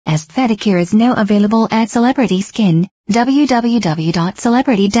Aestheticare is now available at Celebrity Skin,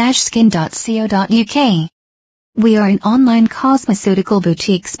 www.celebrity-skin.co.uk. We are an online cosmeceutical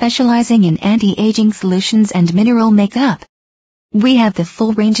boutique specializing in anti-aging solutions and mineral makeup. We have the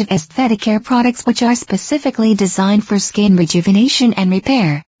full range of Astheticare products which are specifically designed for skin rejuvenation and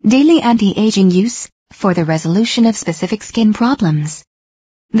repair, daily anti-aging use, for the resolution of specific skin problems.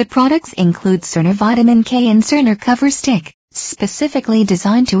 The products include Cernor Vitamin K and Cernor Coverstick, specifically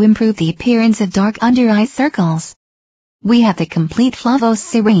designed to improve the appearance of dark under-eye circles. We have the complete Flavo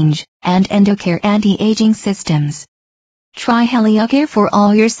range, and Endocare anti-aging systems. Try Heliocare for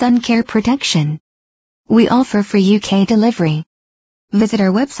all your sun care protection. We offer free UK delivery. Visit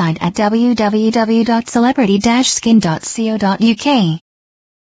our website at www.celebrity-skin.co.uk.